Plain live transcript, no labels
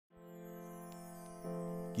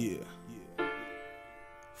Yeah.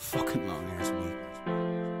 Fucking long ass week.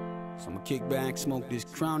 So I'ma kick back, smoke this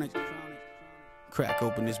chronic, crack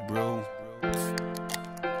open this bro.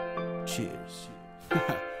 Cheers.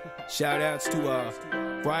 Shout outs to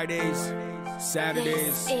Fridays,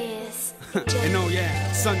 Saturdays, and oh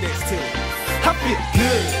yeah, Sundays too. I feel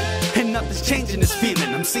good, and nothing's changing this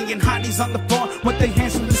feeling. I'm seeing hotties on the floor with their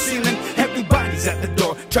hands on the ceiling. Everybody's at the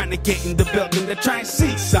door, trying to get in the building. They're trying to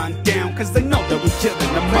see Sundown, cause they know that we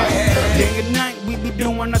chillin'. I'm right, day and night, we be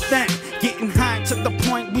doing our thing. Getting high to the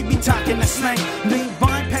point, we be talking the slang.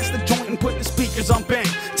 Levi-D, pass the joint and put the speakers on bang.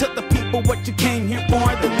 Tell the people what you came here for,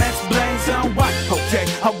 then let's blaze on what? Okay,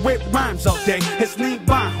 I whip rhymes all day. It's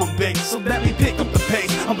Levi on base, so let me pick up the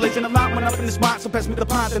pace. I'm blazing a lot when I'm up in the spot, so pass me the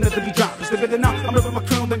pot and let the beat drop. It's good enough, I'm living my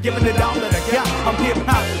crew, then giving it all that I got. I'm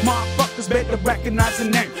hip-hop, motherfuckers better recognize the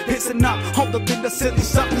name. Pissing up, hold up in the silly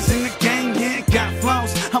suckers in the game. Yeah, got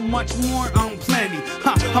flows, how much more? I'm plenty.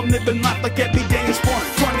 I'm living life like every day is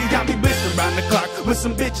 420. I'll be whistling around the clock with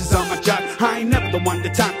some bitches on my job. I ain't never the one to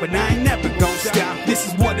talk, but I ain't never gonna stop. This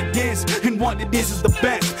is what it is, and what it is the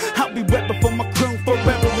best. I'll be repping for my crew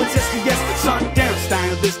forever with SDS. Sundown,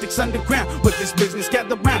 Stylistiks underground. With this business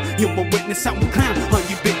gather round, you will witness how we clown. All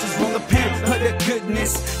you bitches roll a pound of the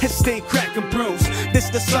goodness and stay crackin' brews. This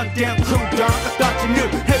the Sundown crew, dog. I thought you knew.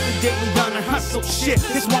 Every day we on a hustle, shit.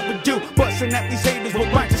 This what we do. Bustin' at these haters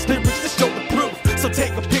with righteous lyrics to show the proof. So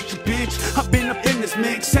take a picture, bitch. I've been up in this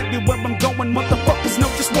mix. Everywhere I'm going, motherfuckers know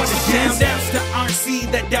just what it is. Down's to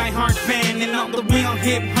RC, that die-hard fan, and all the real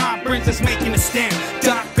hip-hop brands that's making a stand.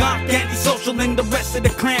 Doc, antisocial, and the rest of the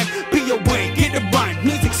clan.